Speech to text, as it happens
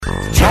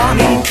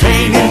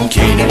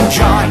and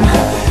John.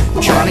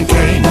 John and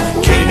Kane,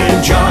 Kane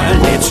and John.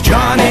 It's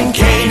John and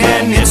Kane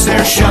and it's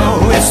their show.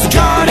 It's the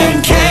John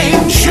and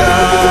Kane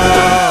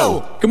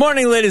Show. Good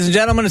morning, ladies and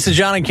gentlemen. It's the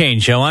John and Kane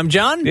Show. I'm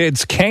John.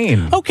 It's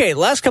Kane. Okay,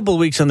 last couple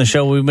of weeks on the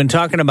show, we've been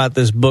talking about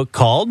this book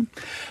called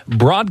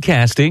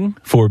Broadcasting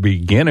for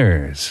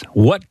Beginners.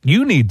 What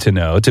you need to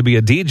know to be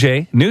a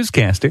DJ,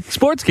 newscaster,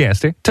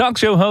 sportscaster, talk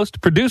show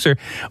host, producer,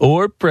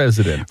 or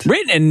president.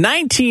 Written in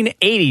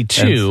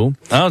 1982. Oh,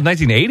 it was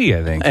 1980,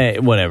 I think.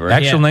 Whatever.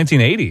 Actual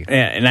 1980.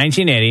 Yeah,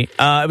 1980.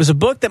 It was a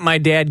book that my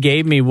dad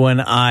gave me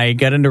when I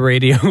got into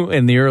radio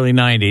in the early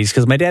 90s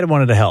because my dad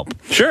wanted to help.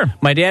 Sure.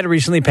 My dad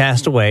recently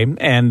passed away,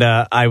 and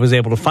I was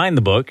able to find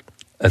the book.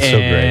 That's so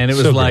great. And it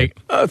was like,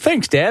 oh,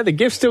 thanks, Dad. The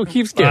gift still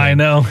keeps giving. I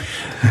know.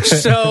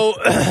 So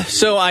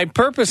I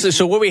purposely,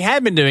 so what we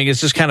had been doing is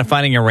just kind of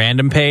finding a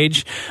random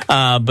page.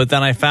 But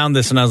then I found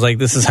this and I was like,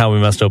 this is how we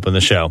must open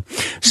the show.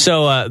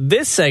 So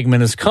this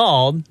segment is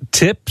called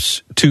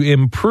Tips to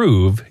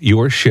Improve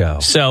Your Show.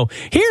 So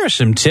here are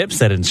some tips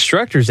that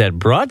instructors at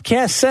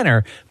Broadcast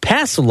Center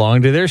pass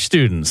along to their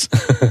students.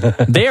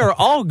 They are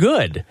all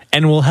good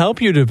and will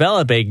help you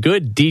develop a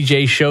good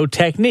DJ show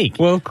technique.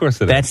 Well, of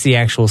course it is. That's the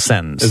actual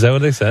sentence. Is that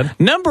what they said?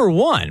 Number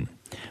 1,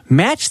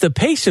 match the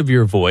pace of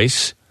your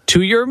voice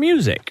to your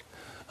music.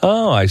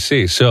 Oh, I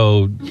see.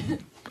 So,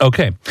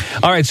 okay.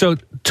 All right. So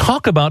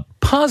talk about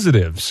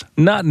positives,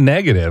 not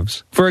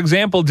negatives. For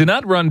example, do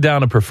not run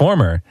down a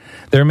performer.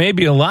 There may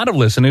be a lot of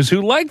listeners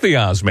who like the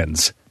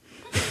Osmonds.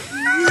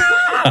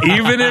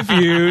 Even if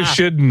you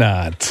should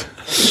not.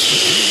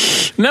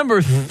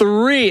 Number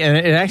 3, and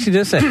it actually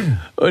does say,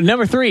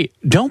 number 3,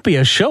 don't be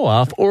a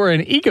show-off or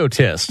an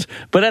egotist,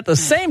 but at the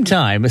same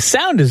time,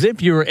 sound as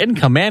if you were in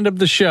command of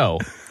the show.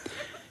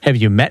 Have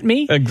you met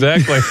me?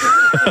 Exactly.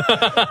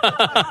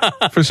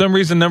 For some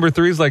reason, number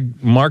 3 is like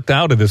marked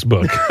out of this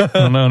book. I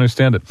don't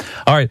understand it.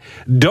 All right.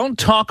 Don't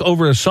talk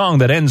over a song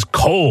that ends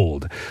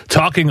cold.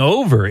 Talking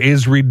over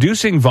is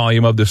reducing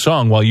volume of the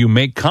song while you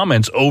make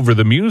comments over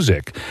the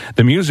music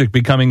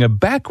becoming a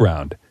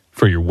background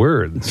for your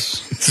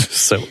words. It's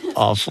so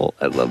awful.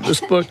 I love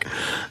this book.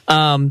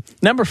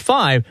 Number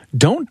 5,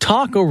 don't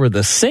talk over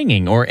the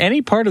singing or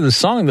any part of the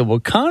song that will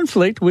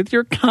conflict with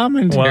your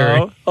commentary.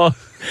 Wow. Oh.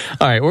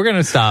 All right, we're going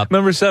to stop.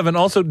 Number 7,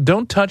 also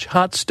don't touch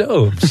hot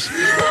stoves.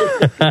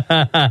 Oh,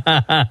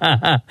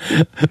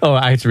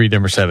 I have to read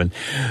number 7.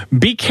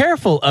 Be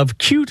careful of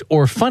cute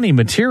or funny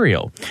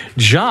material.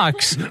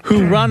 Jocks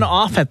who run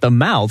off at the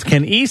mouth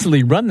can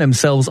easily run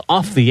themselves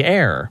off the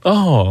air.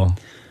 Oh,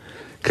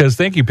 because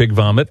thank you, pig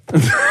vomit. All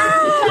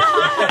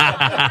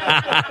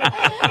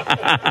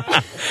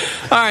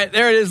right,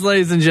 there it is,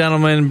 ladies and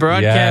gentlemen.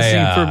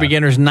 Broadcasting for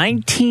Beginners,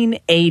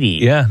 1980.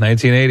 Yeah,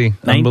 1980.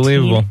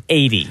 Unbelievable.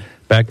 1980.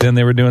 Back then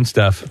they were doing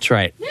stuff. That's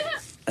right.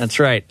 That's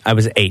right. I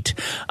was 8.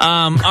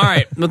 All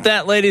right. With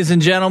that, ladies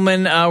and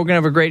gentlemen, we're going to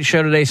have a great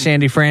show today.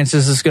 Sandy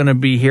Francis is going to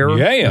be here.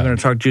 Yeah. We're going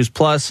to talk Juice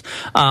Plus.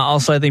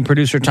 Also, I think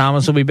producer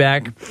Thomas will be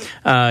back.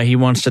 He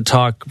wants to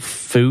talk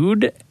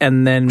food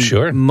and then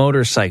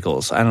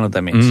motorcycles. I don't know what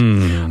that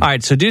means. All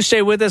right. So do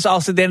stay with us.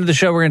 Also, at the end of the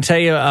show, we're going to tell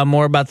you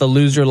more about the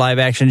Loser Live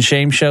Action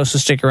Shame Show. So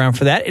stick around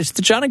for that. It's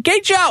the John and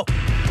Kate Show.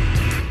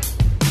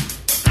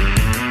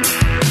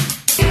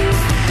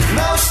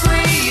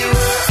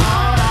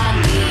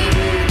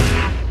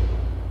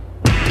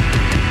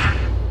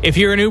 If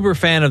you're an Uber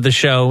fan of the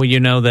show, you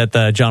know that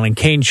the John and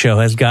Kane Show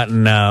has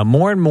gotten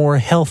more and more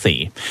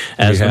healthy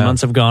as the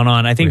months have gone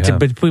on. I think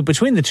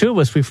between the two of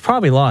us, we've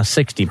probably lost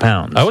 60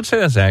 pounds. I would say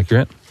that's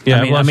accurate.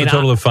 Yeah, I've lost a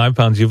total of 5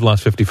 pounds. You've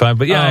lost 55.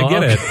 But yeah, I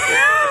get it.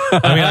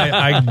 I mean,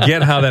 I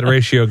get how that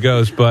ratio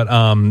goes, but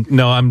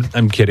no,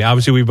 I'm kidding.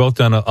 Obviously, we've both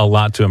done a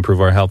lot to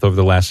improve our health over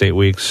the last 8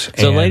 weeks.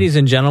 So, ladies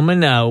and gentlemen,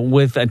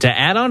 to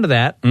add on to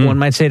that, one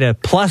might say to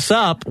plus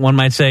up, one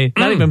might say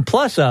not even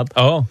plus up,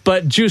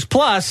 but Juice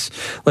Plus.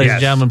 Ladies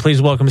and gentlemen,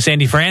 please welcome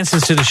Sandy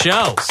Francis to the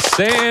show.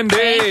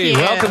 Sandy,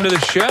 welcome to the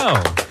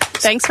show.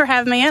 Thanks for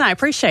having me in. I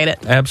appreciate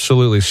it.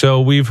 Absolutely. So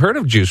we've heard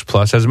of Juice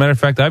Plus. As a matter of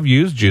fact, I've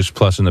used Juice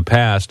Plus in the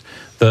past.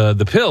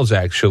 The pills,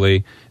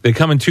 actually, they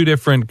come in two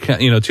different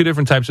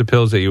types of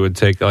pills that you would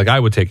take, like I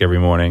would take every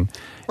morning.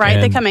 Right,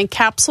 they come in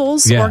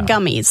capsules or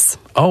gummies.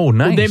 Oh,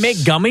 nice. They make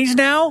gummies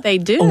now? They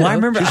do. Oh, I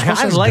remember.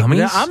 I like gummies?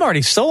 that. I'm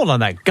already sold on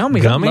that.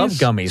 Gummies? I love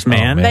gummies,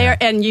 man. They are,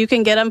 and you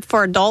can get them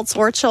for adults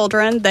or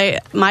children.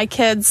 My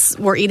kids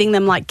were eating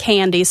them like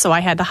candy, so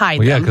I had to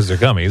hide them. Yeah, because they're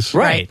gummies.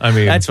 Right. I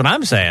mean, that's what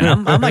I'm saying.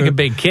 I'm like a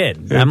big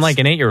kid. I'm like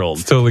an 8-year-old.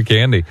 It's totally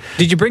candy.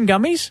 Did you bring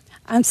gummies?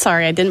 I'm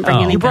sorry, I didn't bring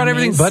any. You brought gummies.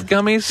 Everything but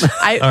gummies?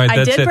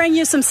 I did bring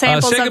you some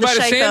samples say of the goodbye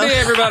to Sandy,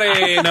 everybody.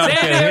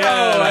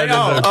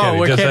 No,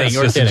 we're kidding.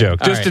 Just a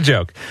joke. Just a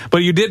joke.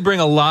 But you did bring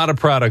a lot of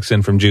products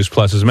in from Juice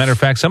Plus. As a matter of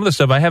fact, some of the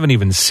stuff I haven't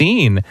even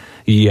seen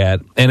yet,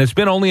 and it's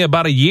been only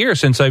about a year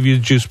since I've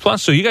used Juice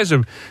Plus. So you guys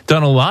have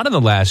done a lot in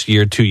the last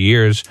 2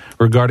 years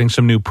regarding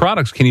some new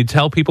products. Can you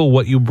tell people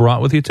what you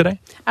brought with you today?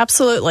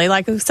 Absolutely.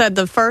 Like I said,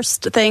 the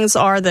first things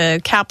are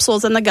the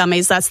capsules and the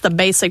gummies. That's the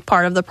basic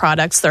part of the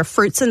products. They're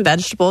fruits and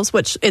vegetables,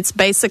 which it's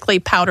basically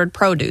powdered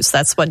produce.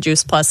 That's what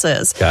Juice Plus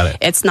is. Got it.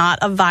 It's not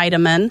a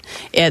vitamin.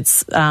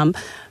 It's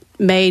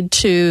made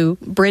to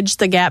bridge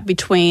the gap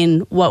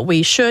between what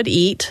we should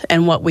eat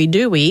and what we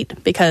do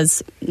eat,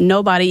 because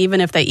nobody, even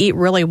if they eat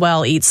really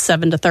well, eats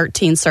 7 to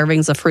 13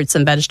 servings of fruits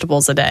and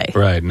vegetables a day.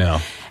 Right, no.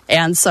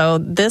 And so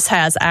this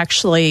has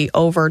actually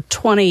over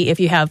 20, if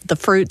you have the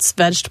fruits,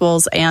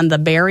 vegetables, and the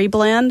berry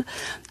blend,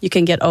 you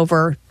can get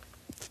over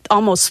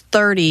almost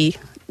 30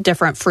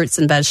 different fruits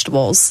and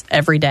vegetables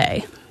every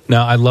day.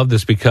 Now, I love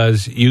this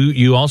because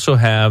you also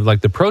have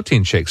like the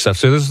protein shake stuff.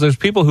 So there's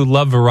people who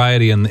love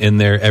variety in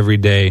their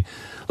everyday,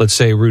 let's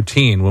say,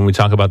 routine when we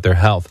talk about their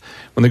health.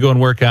 When they go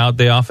and work out,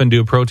 they often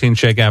do a protein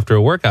shake after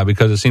a workout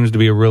because it seems to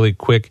be a really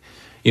quick,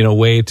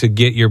 way to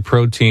get your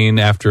protein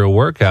after a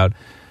workout.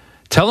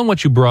 Tell them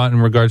what you brought in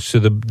regards to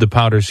the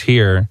powders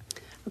here.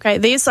 Okay,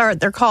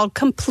 they're called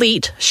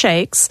complete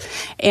shakes,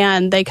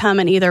 and they come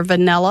in either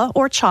vanilla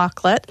or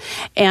chocolate,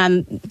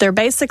 and they're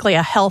basically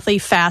a healthy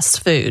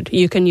fast food.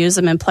 You can use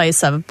them in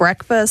place of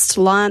breakfast,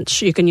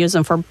 lunch, you can use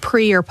them for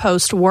pre or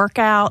post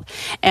workout,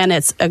 and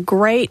it's a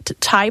great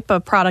type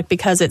of product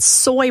because it's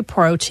soy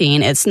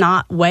protein, it's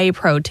not whey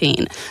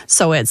protein.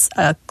 So it's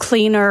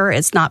cleaner,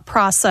 it's not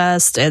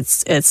processed,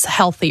 it's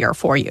healthier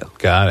for you.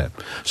 Got it.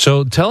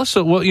 So tell us,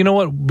 well, you know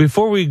what,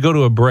 before we go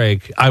to a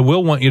break, I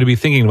will want you to be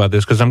thinking about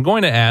this because I'm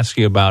going to ask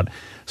you about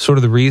sort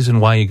of the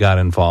reason why you got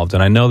involved.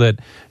 And I know that,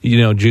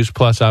 Juice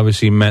Plus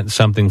obviously meant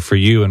something for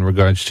you in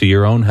regards to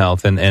your own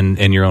health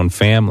and your own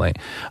family.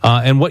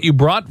 And what you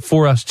brought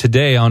for us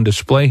today on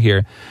display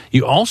here,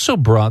 you also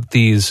brought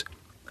these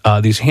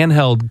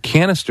handheld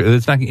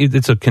canisters.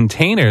 It's a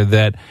container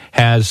that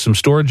has some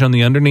storage on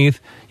the underneath.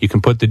 You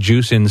can put the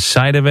juice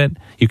inside of it.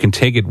 You can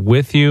take it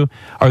with you.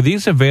 Are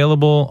these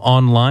available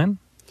online?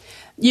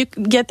 You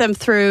can get them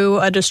through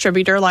a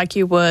distributor like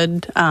you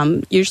would.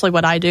 Usually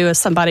what I do is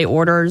somebody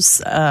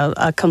orders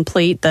a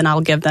complete, then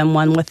I'll give them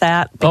one with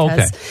that.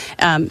 Because,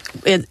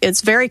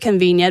 it's very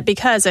convenient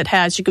because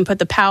you can put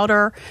the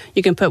powder,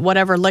 you can put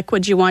whatever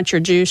liquid you want,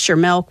 your juice, your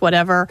milk,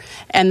 whatever,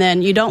 and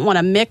then you don't want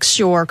to mix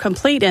your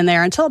complete in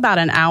there until about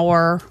an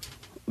hour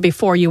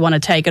before you want to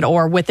take it,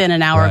 or within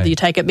an hour after you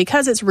take it,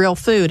 because it's real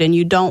food and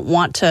you don't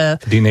want to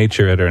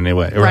denature it or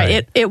anyway.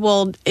 Right.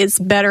 It's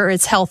better,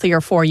 it's healthier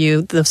for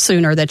you the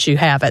sooner that you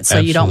have it. So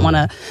Absolutely. You don't want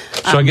to.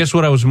 So I guess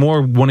what I was more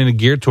wanting to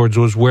gear towards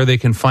was where they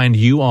can find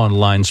you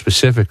online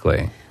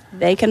specifically.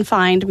 They can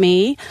find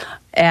me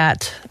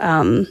at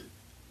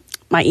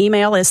my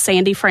email is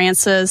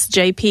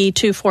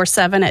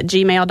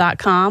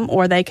sandyfrancisjp247@gmail.com,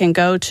 or they can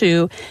go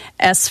to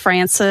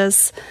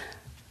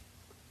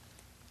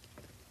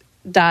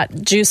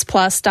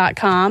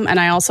sfrancis.juiceplus.com, and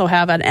I also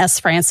have an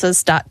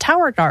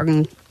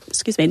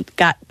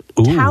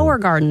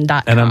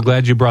sfrancis.towergarden.com. And I'm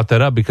glad you brought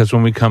that up because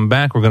when we come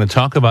back, we're going to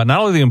talk about not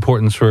only the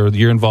importance for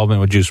your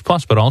involvement with Juice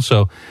Plus, but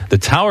also the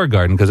Tower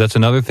Garden, because that's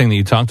another thing that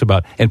you talked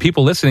about. And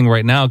people listening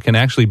right now can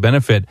actually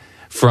benefit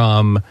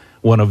from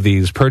one of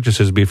these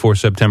purchases before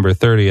September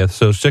 30th.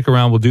 So stick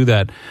around. We'll do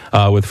that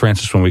with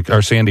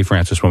Sandy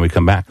Francis when we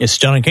come back. It's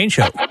John and Kane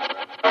Show.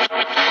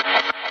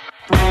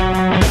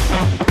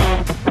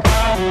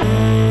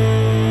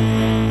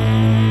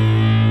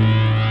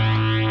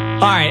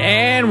 All right,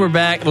 and we're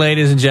back,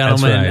 ladies and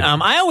gentlemen. That's right.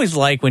 I always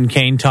like when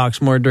Kane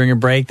talks more during a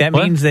break. That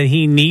means that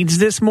he needs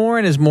this more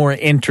and is more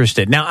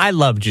interested. Now, I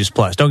love Juice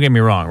Plus. Don't get me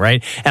wrong,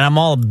 right? And I'm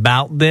all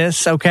about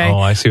this. Okay. Oh,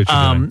 I see what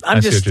you're doing.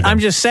 I'm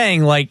just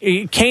saying, like,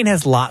 Kane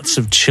has lots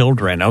of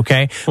children.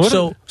 Okay.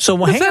 So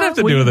what does that have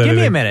to do with it?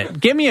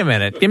 Give me a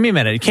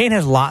minute. Kane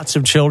has lots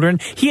of children.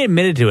 He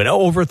admitted to it.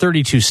 Over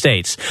 32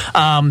 states.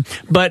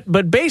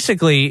 But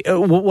basically,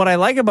 what I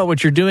like about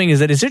what you're doing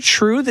is it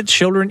true that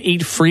children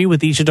eat free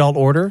with each adult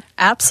order?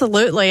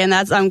 Absolutely, and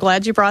I'm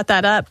glad you brought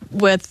that up.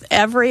 With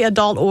every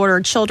adult order,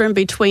 children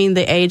between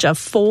the age of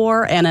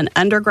 4 and an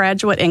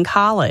undergraduate in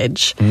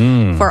college,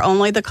 for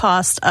only the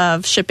cost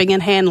of shipping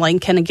and handling,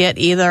 can get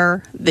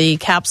either the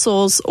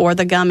capsules or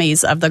the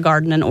gummies of the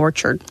Garden and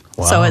Orchard.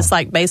 Wow. So it's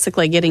like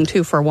basically getting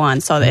 2 for 1.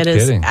 So it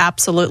is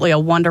absolutely a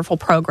wonderful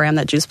program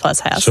that Juice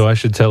Plus has. So I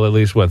should tell at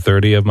least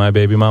 30 of my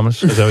baby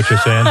mamas? Is that what you're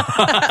saying?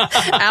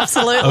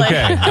 Absolutely.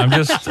 Okay, I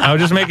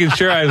was just making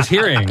sure I was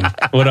hearing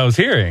what I was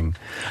hearing.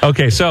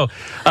 Okay, so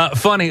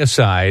funny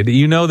aside,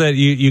 you know that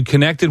you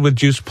connected with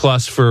Juice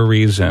Plus for a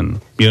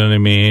reason. You know what I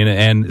mean?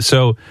 And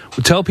so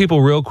tell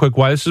people real quick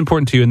why this is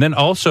important to you. And then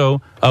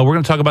also, we're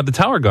going to talk about the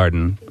Tower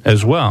Garden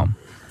as well.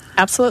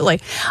 Absolutely.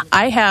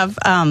 I have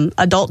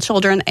adult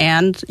children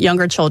and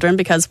younger children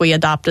because we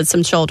adopted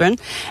some children.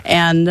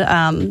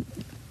 And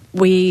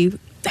we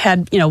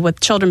had,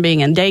 with children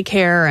being in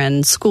daycare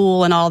and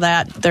school and all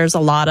that, there's a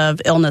lot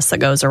of illness that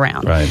goes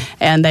around. Right.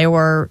 And they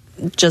were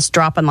just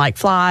dropping like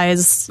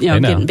flies,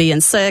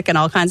 being sick and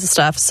all kinds of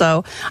stuff.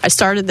 So I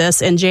started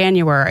this in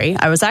January.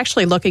 I was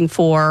actually looking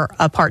for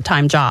a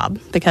part-time job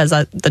because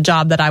the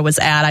job that I was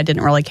at, I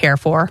didn't really care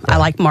for. Right. I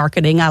like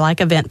marketing. I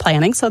like event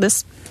planning. So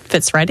this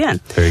fits right in.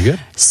 Very good.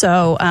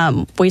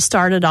 So we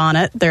started on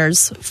it.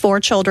 There's 4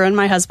 children,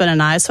 my husband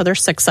and I, so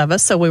there's 6 of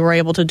us. So we were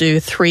able to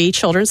do 3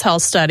 children's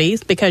health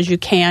studies because you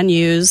can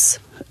use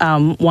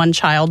one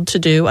child to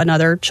do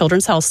another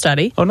children's health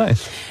study. Oh,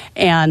 nice.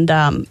 And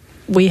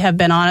we have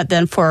been on it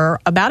then for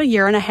about a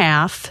year and a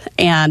half,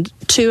 and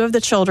 2 of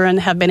the children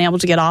have been able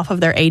to get off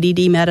of their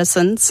ADD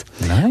medicines.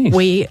 Nice.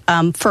 We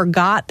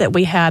forgot that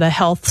we had a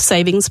health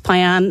savings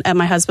plan at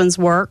my husband's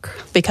work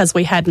because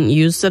we hadn't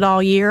used it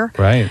all year.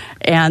 Right.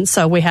 And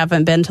so we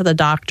haven't been to the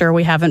doctor.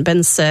 We haven't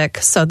been sick.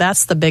 So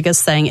that's the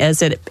biggest thing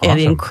is it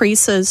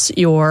increases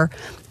your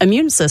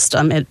immune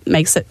system. It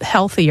makes it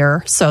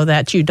healthier so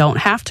that you don't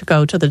have to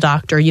go to the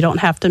doctor. You don't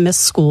have to miss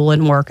school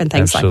and work and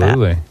things like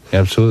that.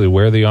 Absolutely.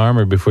 Wear the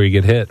armor before you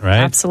get hit, right?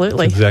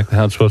 Absolutely. That's exactly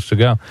how it's supposed to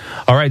go.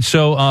 All right,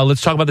 so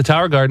let's talk about the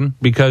Tower Garden,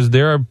 because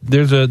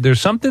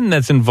there's something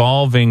that's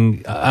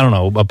involving, I don't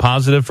know, a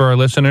positive for our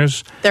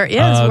listeners. There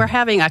is. We're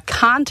having a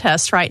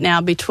contest right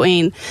now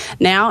between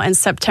now and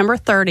September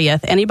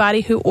 30th.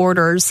 Anybody who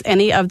orders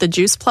any of the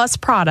Juice Plus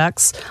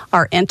products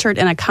are entered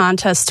in a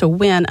contest to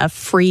win a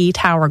free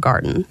Tower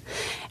Garden.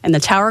 And the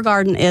Tower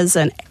Garden is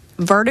an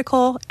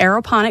vertical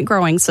aeroponic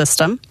growing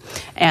system,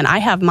 and I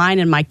have mine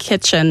in my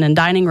kitchen and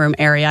dining room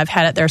area. I've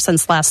had it there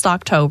since last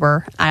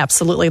October. I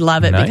absolutely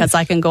love it because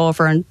I can go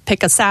over and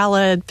pick a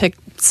salad, pick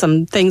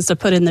some things to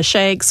put in the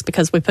shakes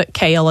because we put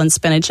kale and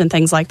spinach and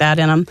things like that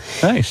in them.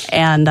 Nice.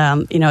 And,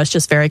 it's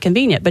just very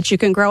convenient. But you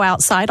can grow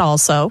outside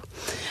also.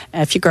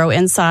 If you grow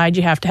inside,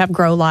 you have to have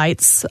grow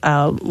lights,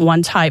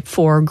 one type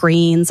for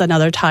greens,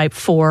 another type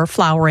for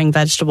flowering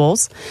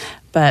vegetables.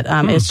 But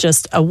it's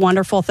just a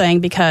wonderful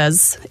thing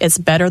because it's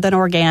better than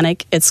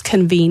organic. It's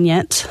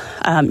convenient.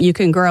 You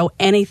can grow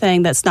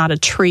anything that's not a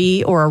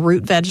tree or a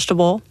root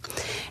vegetable.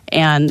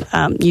 And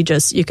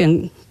you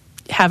can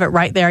have it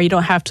right there. You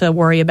don't have to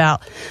worry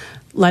about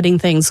letting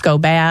things go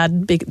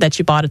bad that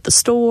you bought at the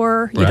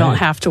store. You don't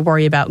have to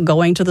worry about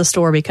going to the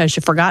store because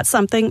you forgot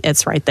something.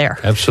 It's right there.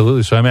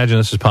 Absolutely. So I imagine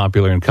this is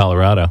popular in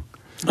Colorado.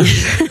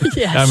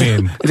 Yes. I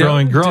mean,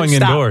 growing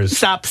indoors.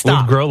 Stop.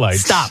 With grow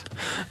lights. Stop.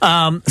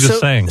 Just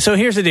saying. So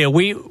here's the deal.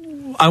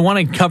 I want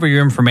to cover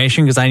your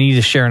information because I need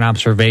to share an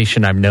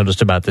observation I've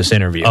noticed about this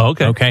interview. Oh,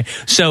 okay. Okay.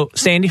 So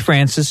Sandy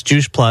Francis,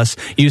 Juice Plus,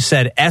 you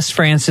said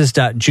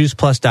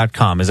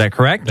sfrancis.juiceplus.com. Is that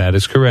correct? That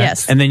is correct.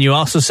 Yes. And then you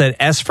also said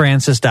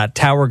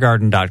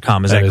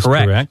sfrancis.towergarden.com. Is that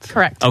correct?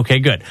 Correct. Okay,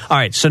 good. All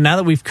right. So now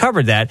that we've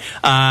covered that,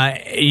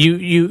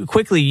 you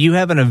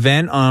have an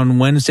event on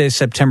Wednesday,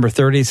 September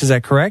 30th. Is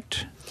that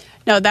correct?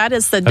 No, that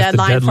is the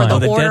deadline for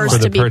the orders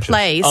to be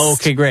placed. Oh,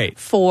 okay, great.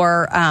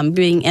 For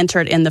being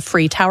entered in the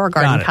free Tower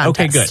Garden contest.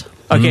 Okay, good.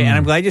 Okay, and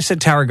I'm glad you said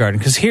Tower Garden,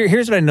 because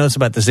here's what I noticed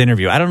about this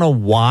interview. I don't know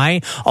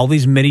why all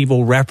these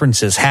medieval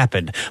references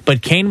happened,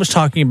 but Kane was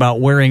talking about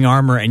wearing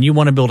armor, and you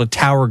want to build a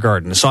Tower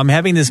Garden. So I'm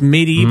having this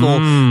medieval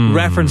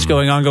reference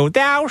going on. Go,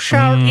 thou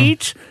shalt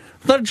eat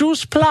the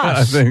Juice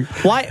Plus.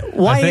 Why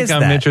is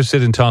that? I'm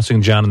interested in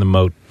tossing John in the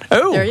moat.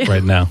 Oh,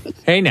 right now.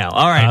 Hey, now.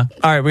 All right.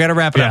 All right, we got to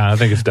wrap it up. Yeah, I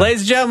think it's done.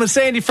 Ladies and gentlemen,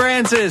 Sandy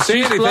Francis.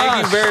 Sandy,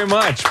 thank you very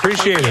much.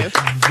 Appreciate it.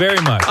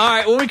 Very much. All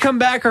right, when we come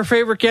back, our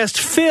favorite guest,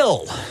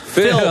 Phil.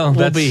 Phil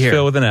will be here.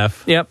 Phil with an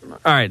F. Yep.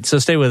 All right, so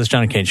stay with us,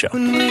 John and Kane Show.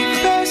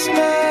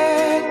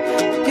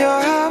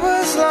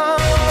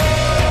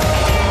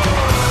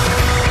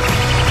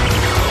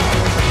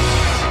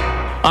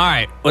 All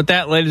right, with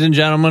that, ladies and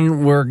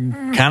gentlemen, we're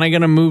kind of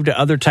going to move to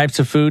other types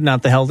of food,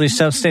 not the healthy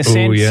stuff.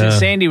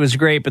 Sandy was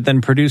great, but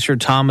then producer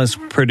Thomas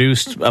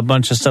produced a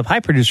bunch of stuff. Hi,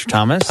 producer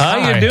Thomas.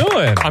 How you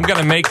doing? I'm going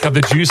to make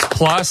the Juice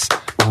Plus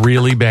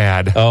really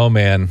bad. Oh,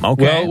 man.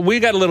 Okay. Well, we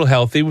got a little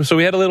healthy, so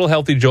we had a little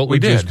healthy jolt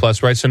with Juice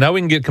Plus, right? So now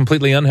we can get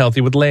completely unhealthy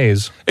with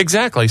Lay's.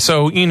 Exactly.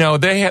 So,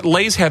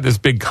 Lay's had this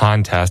big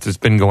contest. It's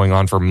been going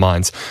on for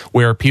months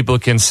where people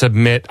can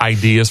submit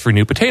ideas for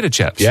new potato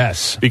chips.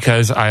 Yes.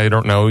 Because, I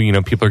don't know,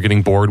 people are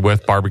getting bored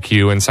with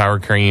barbecue and sour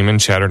cream and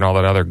cheddar and all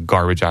that other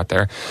garbage out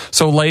there.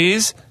 So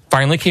Lay's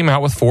finally came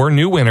out with 4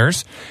 new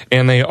winners,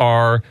 and they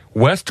are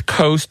West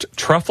Coast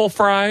truffle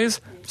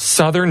fries,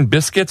 Southern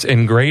biscuits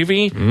and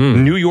gravy,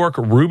 New York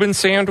Reuben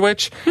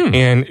sandwich,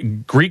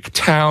 and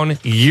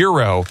Greektown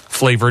Gyro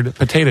flavored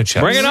potato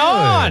chips. Bring it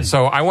on!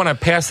 So I want to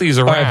pass these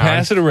around. All right,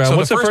 pass it around. So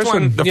What's the first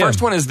one? The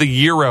first one is the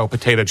Gyro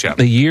potato chip.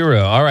 The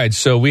Gyro. All right,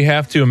 so we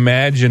have to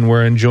imagine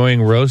we're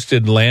enjoying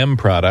roasted lamb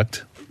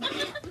product.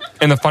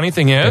 And the funny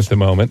thing is, at the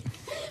moment,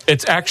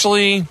 it's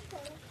actually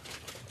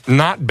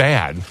not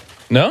bad.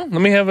 No?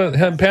 Let me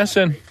have pass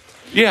in.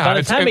 Yeah.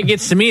 By the time it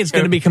gets to me, it's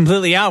going to be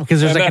completely out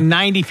because there's like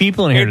 90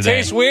 people in here today. It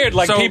tastes weird,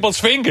 like people's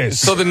fingers.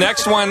 So the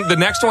next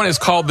one is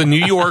called the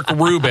New York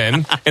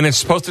Reuben, and it's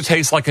supposed to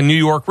taste like a New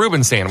York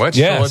Reuben sandwich.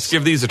 Yes. So let's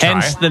give these a try.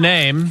 Hence the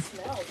name.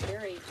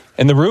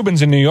 And the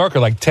Reubens in New York are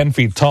like 10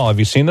 feet tall. Have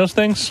you seen those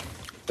things?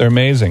 They're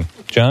amazing.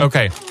 John?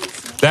 Okay.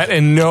 That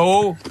in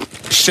no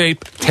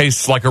shape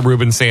tastes like a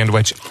Reuben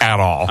sandwich at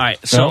all. All right,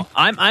 so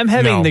I'm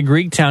having the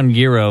Greektown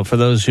Gyro for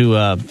those who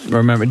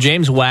remember.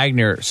 James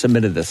Wagner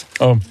submitted this.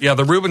 Oh, yeah,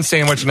 the Reuben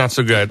sandwich not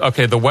so good.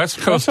 Okay, the West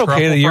Coast That's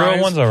okay. The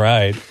Gyro one's all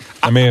right.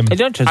 I mean, I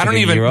don't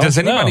even. Gyro. Does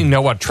anybody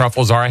know what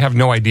truffles are? I have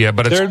no idea,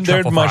 but it's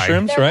they're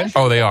mushrooms, right?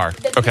 Oh, they are.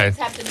 Okay,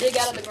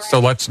 so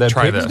let's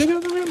try this.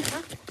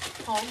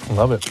 I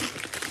love it.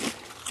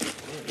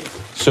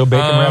 So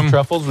bacon wrapped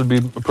truffles would be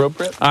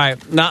appropriate? All right.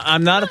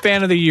 I'm not a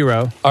fan of the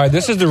gyro. All right,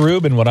 this is the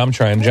Reuben, what I'm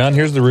trying. John,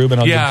 here's the Reuben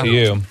I'll give to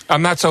you.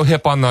 I'm not so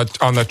hip on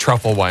the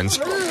truffle ones.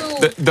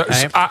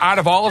 Out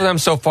of all of them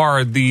so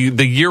far, the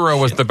gyro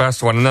was the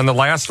best one. And then the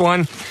last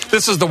one,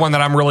 this is the one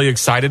that I'm really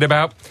excited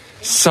about.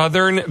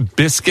 Southern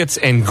biscuits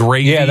and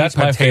gravy. Yeah, that's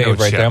my favorite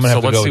right there. I'm going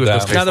to have to go with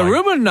that. Now, the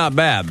Reuben, not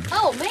bad.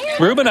 Oh,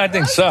 man. Reuben, I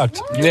think, sucked.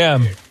 Yeah.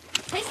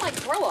 Tastes like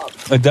throw up.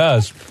 It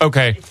does.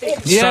 Okay.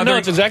 Yeah, no,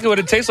 it's exactly what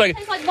it tastes like. It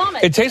tastes like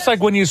vomit. It tastes like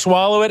when you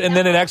swallow it and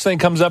then it accidentally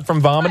comes up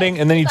from vomiting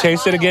and then you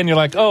taste it again. You're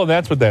like, oh,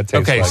 that's what that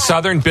tastes like. Okay,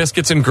 Southern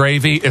biscuits and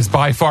gravy is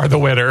by far the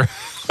winner.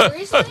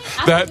 Seriously?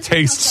 That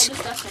tastes...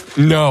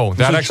 No,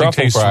 that actually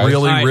tastes fries.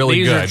 really, All right, really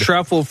these good. are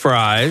truffle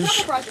fries.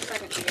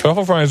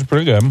 Truffle fries are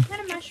pretty good. Kind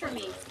of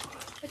mushroomy.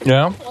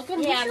 Yeah?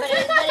 Yeah, but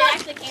it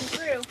actually came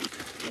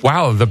through.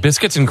 Wow, the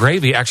biscuits and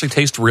gravy actually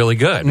taste really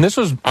good. And this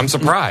was... I'm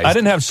surprised. I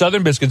didn't have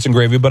Southern biscuits and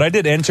gravy, but I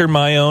did enter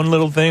my own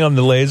little thing on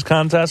the Lay's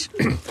contest.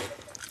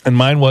 And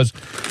mine was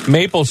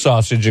maple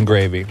sausage and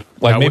gravy.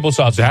 Maple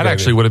sausage and That gravy.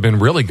 actually would have been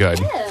really good.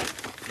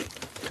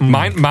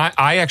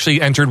 I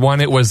actually entered one.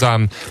 It was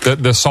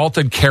the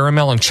salted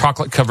caramel and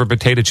chocolate covered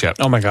potato chip.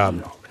 Oh, my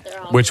God.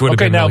 Which would have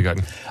been now, really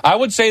good. I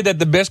would say that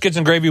the biscuits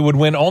and gravy would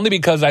win only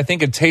because I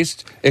think it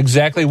tastes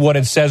exactly what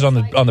it says on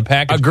the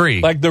package. Agree.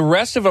 Like the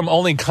rest of them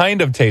only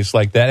kind of taste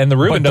like that, and the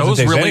Reuben But doesn't those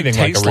taste really anything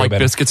taste like a like Reuben.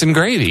 biscuits and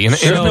gravy and a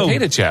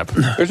potato chip.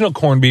 There's no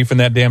corned beef in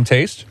that damn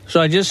taste. So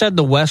I just had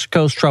the West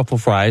Coast truffle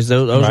fries.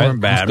 Those Right,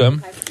 weren't bad. that's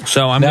good.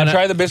 So I'm Now going to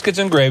try the biscuits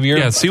and gravy.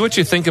 Yeah, see what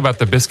you think about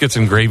the biscuits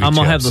and gravy I'm chips.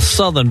 going to have the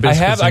Southern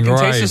biscuits I and can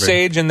gravy. taste the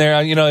sage in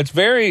there. You know, it's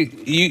very.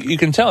 You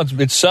can tell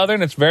it's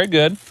Southern. It's very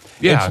good.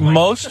 Yeah. It's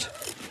most.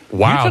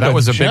 Wow, that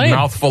was a big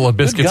mouthful of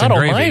biscuits Good God and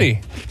gravy.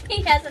 Almighty.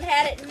 He hasn't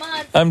had it in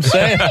months. I'm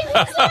saying.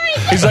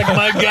 He's like,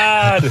 my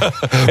God.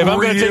 If I'm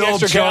going to take Real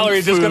extra junk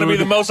calories, it's going to be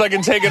food. the most I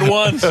can take at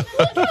once.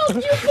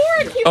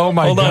 Oh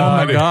my Hold on.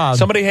 God. Oh, my God.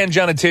 Somebody hand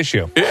John a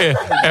tissue.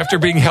 After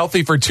being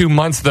healthy for 2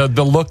 months, the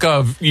look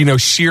of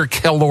sheer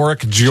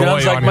caloric joy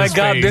John's like, on my his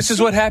God, face. this is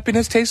what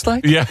happiness tastes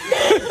like? Yeah.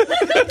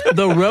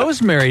 The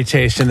rosemary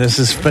taste in this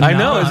is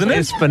phenomenal. I know, isn't it?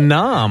 It's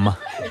phenomenal.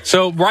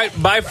 So, right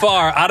by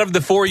far, out of the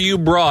four you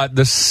brought,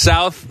 the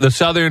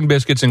Southern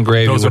biscuits and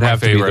gravy Those would are my have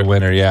to be favorite. the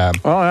winner, yeah.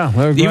 Oh,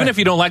 yeah. Even if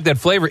you don't like that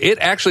flavor, it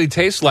actually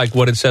tastes like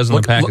what it says on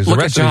the package. Look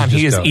the at rest John. of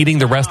He is eating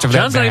the rest of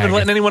John's that not bag. even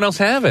letting anyone else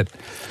have it.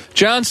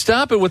 John,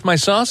 stop it with my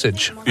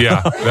sausage.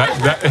 Yeah.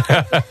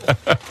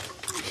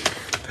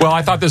 Well,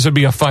 I thought this would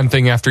be a fun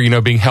thing after,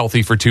 being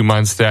healthy for 2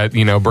 months that,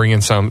 bring in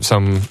some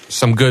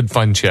good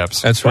fun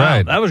chips. That's Wow,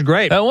 right. that was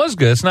great. That was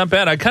good. It's not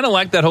bad. I kind of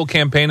like that whole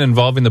campaign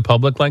involving the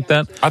public like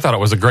that. I thought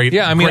it was a great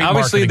Yeah, I mean, great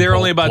obviously marketing they're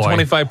only about ploy.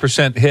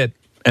 25% hit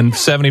and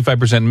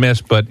 75%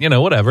 miss, but,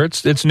 whatever.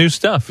 It's new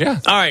stuff. Yeah.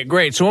 All right,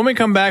 great. So when we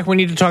come back, we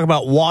need to talk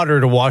about water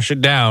to wash it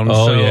down.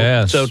 Oh,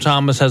 yes. So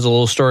Thomas has a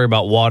little story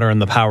about water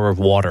and the power of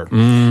water.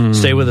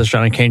 Stay with us,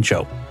 John and Kane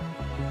Show.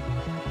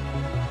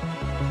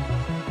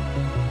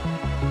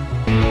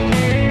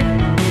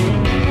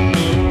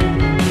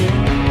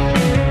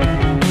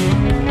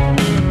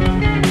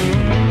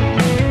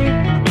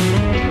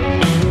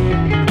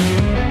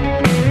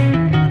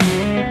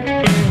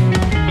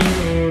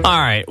 All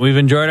right, we've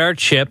enjoyed our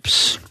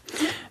chips,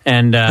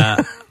 and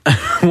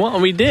well,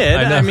 we did.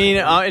 I know. I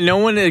mean, no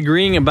one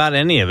agreeing about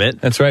any of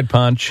it. That's right,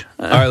 Punch.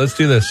 All right, let's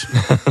do this.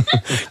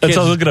 Let's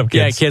all look it up,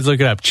 kids. Yeah, kids, look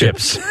it up.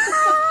 Chips.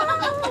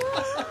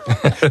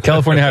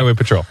 California Highway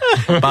Patrol.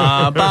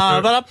 All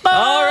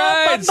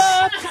right.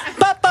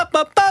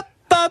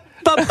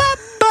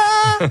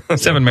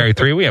 7 Mary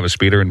 3, we have a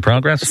speeder in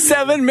progress.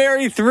 7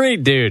 Mary 3,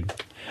 dude.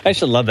 I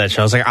should love that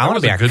show. I was like, I That want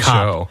was to be a a good cop.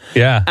 show.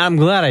 Yeah. I'm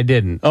glad I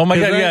didn't. Oh my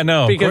God, Because yeah,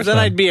 no, of Because course then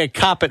not. I'd be a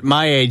cop at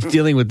my age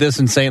dealing with this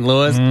in St.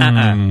 Louis.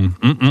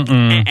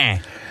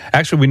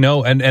 Actually, we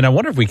know, and I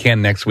wonder if we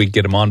can next week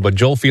get him on, but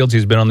Joel Fields,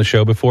 he's been on the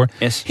show before.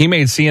 Yes. He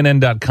made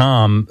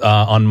CNN.com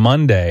on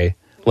Monday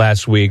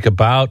last week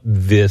about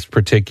this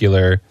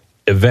particular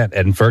event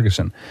in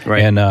Ferguson.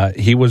 Right. And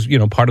he was,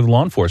 part of the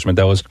law enforcement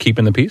that was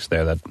keeping the peace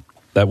there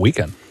that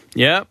weekend.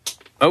 Yep.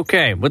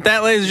 Okay. With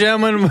that, ladies and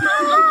gentlemen.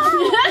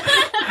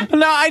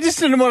 No, I just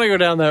didn't want to go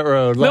down that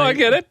road. No, I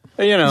get it.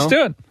 Let's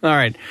do it. All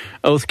right.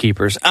 Oath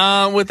keepers.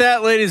 With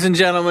that, ladies and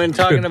gentlemen,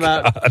 talking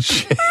about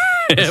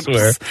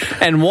chips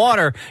and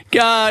water.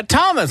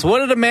 Thomas, what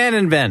did a man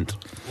invent?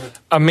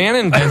 A man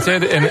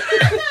invented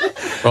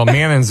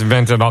man's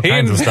invented all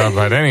kinds of stuff,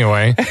 but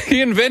anyway.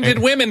 He invented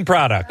women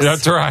products.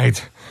 That's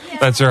right.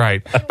 That's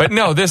right. But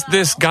no,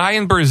 this guy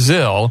in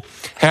Brazil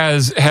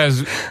has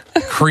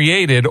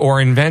created or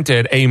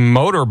invented a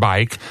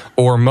motorbike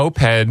or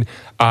moped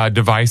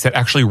device that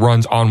actually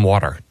runs on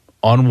water.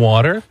 On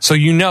water? So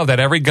that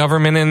every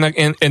government in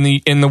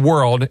the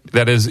world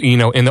that is in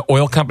the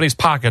oil companies'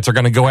 pockets are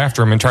going to go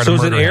after him and try to So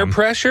is murder it air him.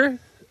 pressure?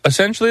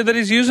 essentially that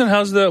he's using?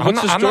 What's the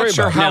story I'm not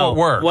sure about? how it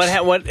works.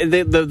 What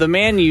the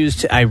man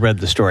used? I read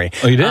the story.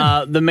 Oh, you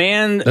did? The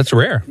man. That's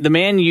rare. The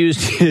man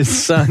used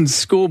his son's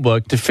school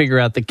book to figure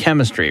out the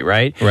chemistry.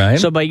 Right.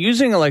 So by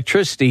using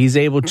electricity, he's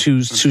able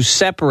to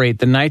separate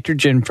the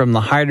nitrogen from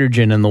the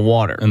hydrogen in the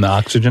water And the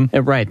oxygen.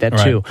 Right. That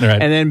too.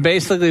 Right. And then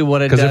basically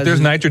what it does. Because if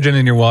there's nitrogen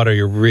in your water,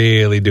 you're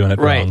really doing it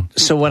wrong.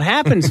 So what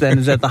happens then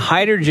is that the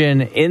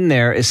hydrogen in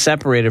there is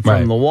separated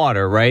from the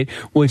water, right?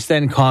 Which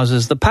then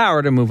causes the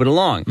power to move it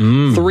along.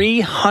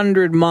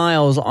 300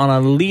 miles on a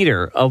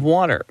liter of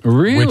water.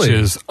 Really? Which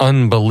is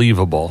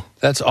unbelievable.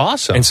 That's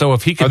awesome. And so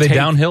if he could Are they take-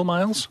 downhill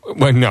miles?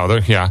 Well, no,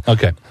 yeah.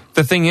 Okay.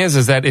 The thing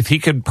is that if he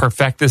could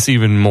perfect this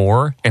even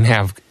more and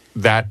have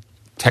that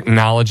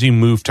technology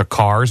move to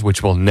cars,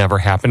 which will never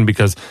happen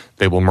because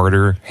they will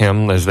murder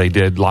him as they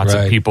did lots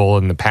of people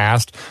in the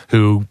past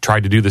who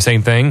tried to do the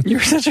same thing.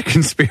 You're such a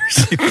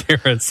conspiracy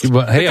theorist.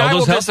 But, hey, The all guy those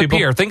will health people.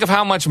 disappear. Think of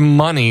how much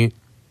money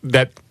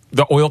that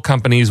the oil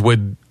companies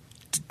would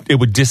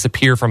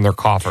disappear from their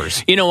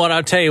coffers. You know what?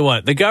 I'll tell you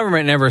what. The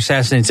government never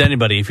assassinates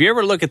anybody. If you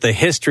ever look at the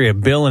history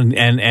of Bill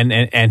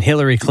and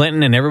Hillary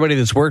Clinton and everybody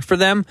that's worked for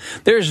them,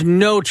 there's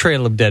no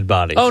trail of dead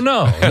bodies. Oh,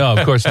 no,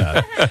 of course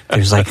not.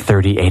 There's like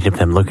 38 of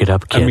them. Look it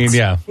up, kids. I mean,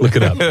 yeah, look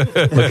it up.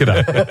 Look it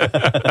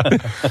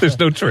up. There's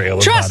no trail.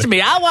 Trust me,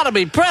 I want to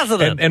be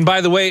president. And by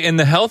the way, in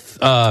the health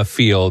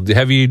field,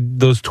 have you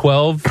those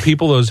 12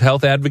 people, those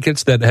health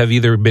advocates that have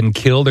either been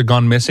killed or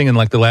gone missing in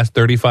like the last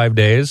 35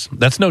 days?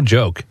 That's no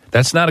joke.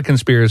 That's not a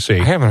conspiracy.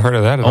 I haven't heard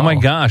of that at all. Oh my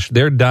gosh,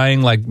 they're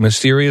dying like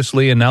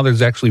mysteriously, and now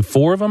there's actually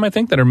 4 of them, I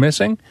think, that are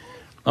missing.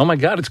 Oh my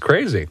God, it's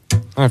crazy.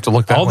 I have to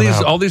look that one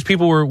up. All these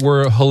people were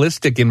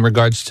holistic in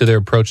regards to their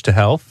approach to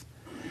health,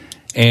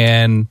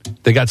 and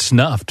they got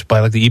snuffed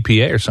by like the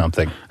EPA or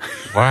something.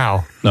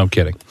 Wow. No, I'm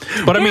kidding.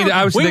 But I mean,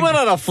 we went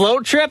on a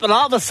float trip, and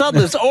all of a sudden,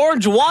 this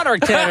orange water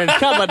cannon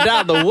coming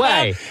down the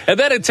way, and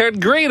then it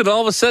turned green, and all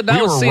of a sudden,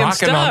 I was seeing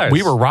stars.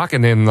 We were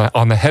rocking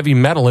on the heavy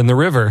metal in the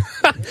river.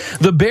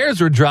 The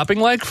bears were dropping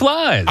like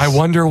flies. I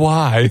wonder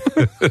why.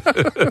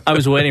 I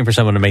was waiting for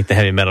someone to make the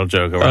heavy metal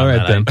joke around all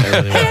right, that.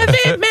 then.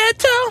 Heavy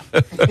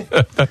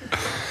metal.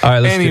 All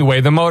right.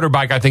 Anyway, the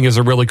motorbike I think is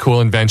a really cool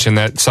invention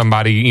that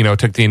somebody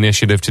took the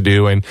initiative to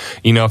do, and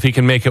if he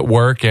can make it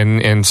work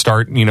and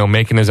start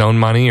making his own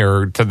money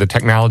or to the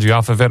technology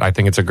off of it, I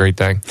think it's a great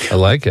thing. I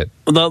like it.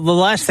 The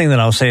last thing that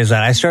I'll say is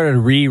that I started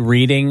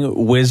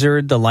rereading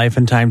Wizard, The Life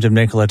and Times of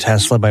Nikola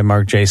Tesla by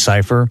Mark J.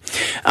 Cypher.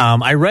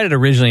 I read it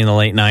originally in the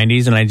late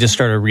 90s, and I just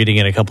started reading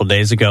it a couple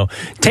days ago.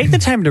 Take the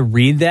time to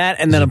read that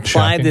and then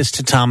apply this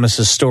to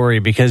Thomas's story,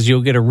 because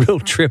you'll get a real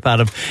trip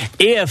out of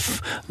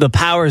if the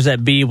powers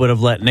that be would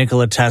have let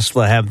Nikola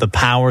Tesla have the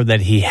power that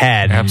he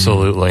had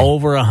absolutely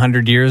over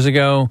 100 years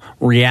ago,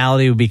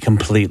 reality would be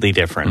completely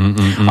different.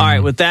 All right,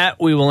 with that,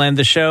 we will end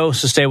the show,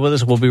 so stay with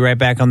us. We'll be right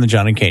back on The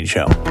John and Kane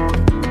Show.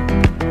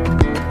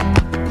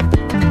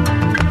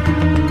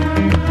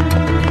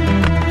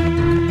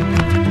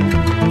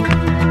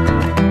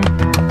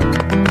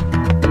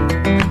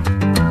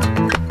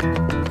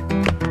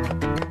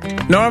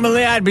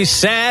 Normally, I'd be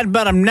sad,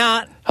 but I'm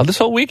not. How this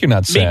whole week you're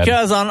not sad?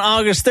 Because on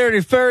August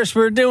 31st,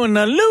 we're doing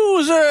the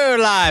Loser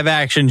live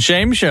action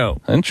shame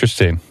show.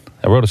 Interesting.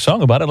 I wrote a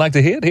song about it. I'd like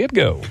to hear it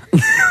go.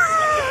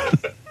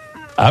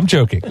 I'm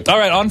joking. All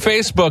right, on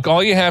Facebook,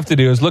 all you have to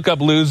do is look up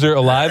Loser, a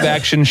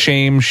live-action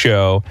shame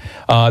show.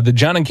 The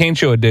John and Kane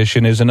Show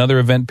edition is another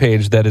event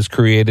page that is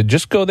created.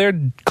 Just go there,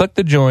 click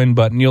the join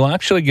button. You'll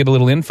actually get a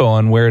little info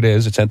on where it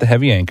is. It's at the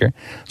Heavy Anchor.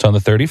 It's on the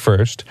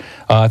 31st.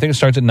 I think it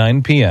starts at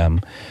 9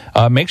 p.m.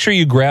 Make sure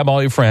you grab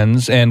all your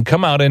friends and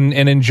come out and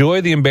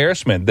enjoy the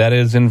embarrassment that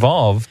is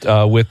involved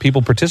with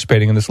people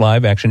participating in this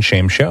live-action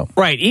shame show.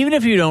 Right. Even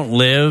if you don't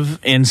live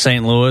in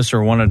St. Louis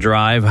or want to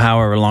drive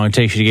however long it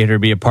takes you to get here to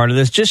be a part of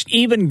this, just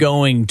even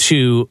going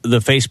to the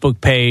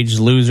Facebook page,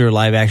 Loser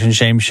Live Action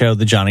Shame Show,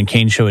 the John and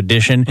Kane Show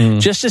edition,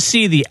 just to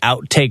see the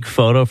outtake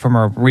photo from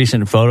our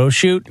recent photo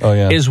shoot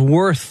is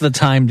worth the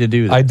time to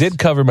do that. I did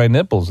cover my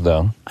nipples,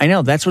 though. I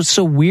know. That's what's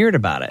so weird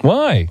about it.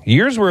 Why?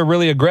 Yours were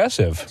really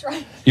aggressive. That's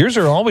right. Yours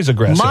are always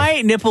aggressive.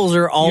 My nipples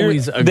are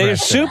always aggressive. They're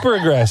super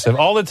aggressive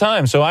all the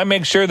time, so I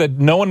make sure that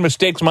no one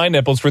mistakes my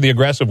nipples for the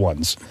aggressive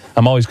ones.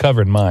 I'm always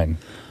covering mine.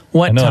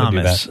 What, I know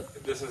Thomas? How to do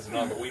that. This is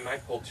not, but we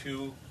might pull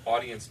 2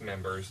 audience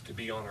members to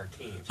be on our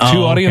team.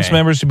 2 audience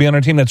members to be on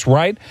our team. That's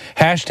right.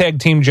 Hashtag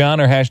Team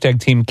John or hashtag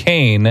Team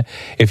Kane.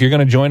 If you're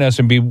going to join us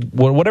and be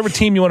whatever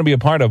team you want to be a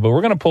part of, but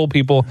we're going to pull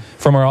people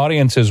from our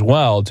audience as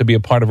well to be a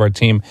part of our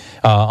team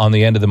on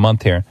the end of the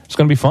month here. It's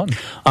going to be fun.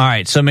 All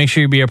right, so make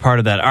sure you be a part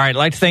of that. All right, I'd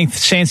like to thank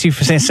Sandy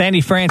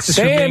Francis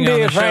for being on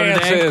the show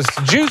today.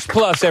 Juice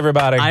Plus,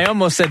 everybody. I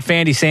almost said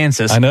Fandy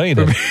Sansis. I know you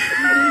did.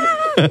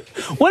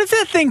 What is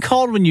that thing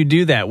called when you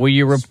do that? Where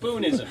you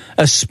spoonism.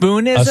 A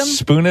spoonism?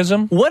 A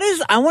spoonism? What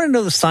is? I want to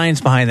know the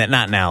science behind that.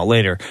 Not now,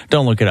 later.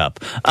 Don't look it up.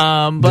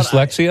 But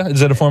dyslexia?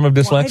 Is that a form of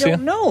dyslexia? I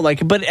don't know.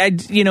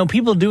 But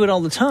people do it all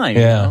the time.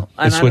 Yeah,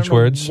 they switch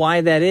words. Why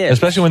that is?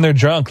 Especially when they're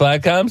drunk.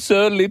 Like, I'm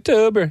suddenly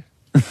Tober.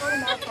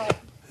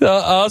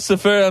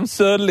 Ossifer, I'm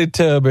suddenly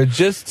Tober.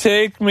 Just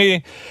take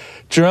me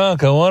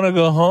drunk. I want to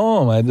go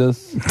home. I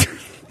just...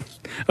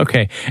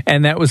 Okay,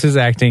 and that was his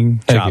acting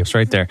chops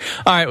right there.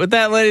 All right, with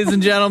that, ladies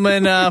and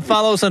gentlemen,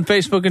 follow us on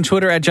Facebook and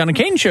Twitter at John and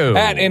Kane Show.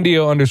 At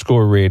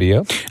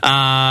Indio_radio.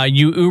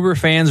 You Uber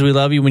fans, we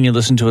love you when you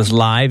listen to us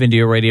live,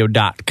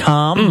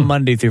 indioradio.com,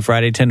 Monday through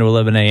Friday, 10 to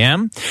 11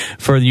 a.m.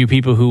 For you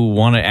people who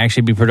want to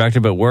actually be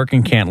productive at work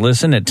and can't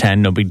listen at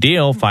 10, no big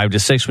deal. 5 to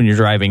 6 when you're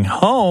driving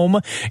home,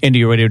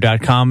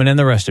 indioradio.com, and then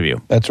the rest of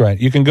you. That's right.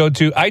 You can go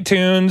to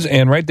iTunes,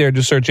 and right there,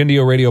 just search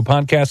Indio Radio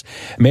Podcast.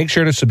 Make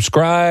sure to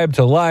subscribe,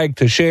 to like,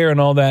 to share, and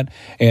all that,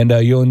 and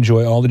you'll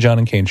enjoy all the John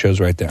and Kane shows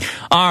right there.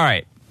 All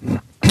right.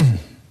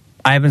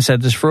 I haven't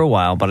said this for a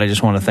while, but I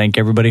just want to thank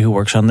everybody who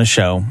works on the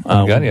show. We've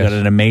got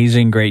an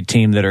amazing, great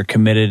team that are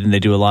committed, and they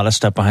do a lot of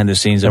stuff behind the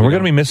scenes. And we're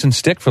going to be missing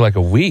Stick for like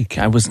a week.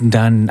 I wasn't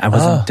done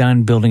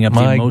building up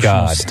the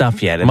emotional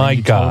stuff yet. And my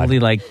God.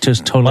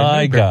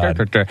 My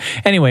God.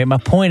 Anyway, my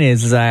point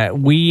is that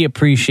we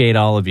appreciate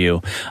all of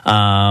you.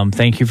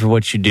 Thank you for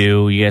what you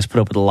do. You guys put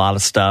up with a lot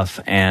of stuff,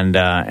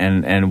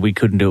 and we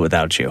couldn't do it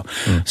without you.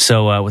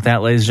 So with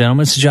that, ladies and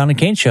gentlemen, it's the John and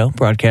Kane Show,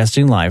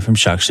 broadcasting live from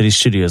Shock City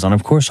Studios on,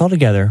 of course,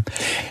 Altogether